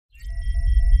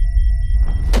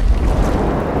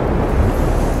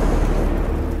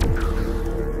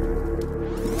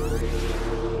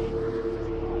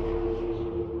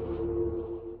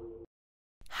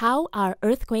How are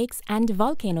earthquakes and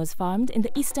volcanoes formed in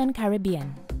the Eastern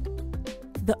Caribbean?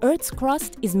 The Earth's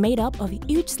crust is made up of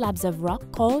huge slabs of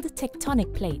rock called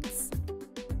tectonic plates.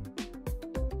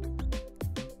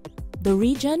 The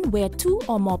region where two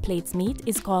or more plates meet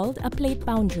is called a plate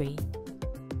boundary.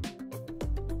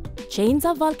 Chains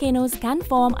of volcanoes can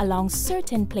form along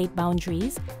certain plate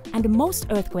boundaries, and most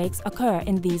earthquakes occur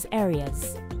in these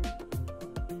areas.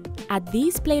 At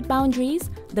these plate boundaries,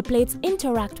 the plates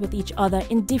interact with each other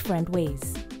in different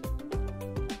ways.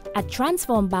 At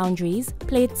transform boundaries,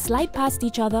 plates slide past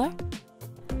each other.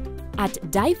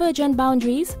 At divergent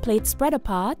boundaries, plates spread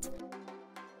apart.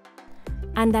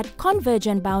 And at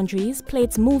convergent boundaries,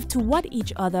 plates move toward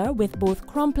each other with both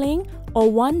crumpling or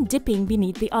one dipping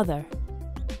beneath the other.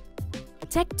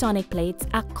 Tectonic plates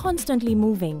are constantly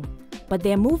moving, but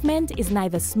their movement is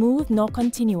neither smooth nor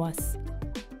continuous.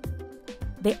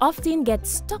 They often get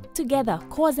stuck together,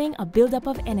 causing a buildup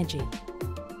of energy.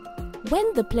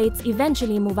 When the plates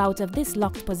eventually move out of this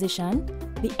locked position,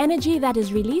 the energy that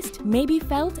is released may be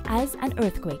felt as an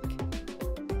earthquake.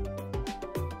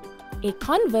 A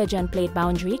convergent plate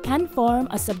boundary can form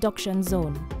a subduction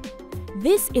zone.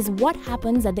 This is what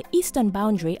happens at the eastern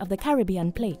boundary of the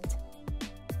Caribbean plate.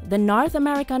 The North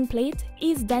American plate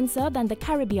is denser than the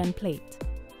Caribbean plate.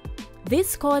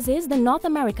 This causes the North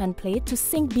American plate to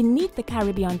sink beneath the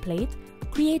Caribbean plate,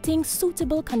 creating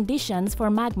suitable conditions for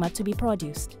magma to be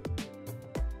produced.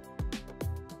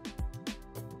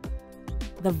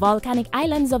 The volcanic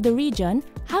islands of the region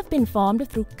have been formed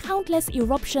through countless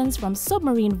eruptions from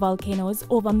submarine volcanoes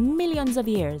over millions of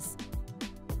years.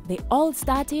 They all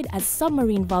started as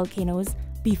submarine volcanoes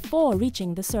before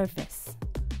reaching the surface.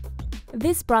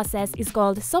 This process is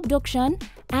called subduction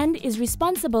and is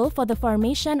responsible for the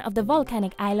formation of the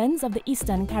volcanic islands of the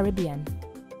Eastern Caribbean.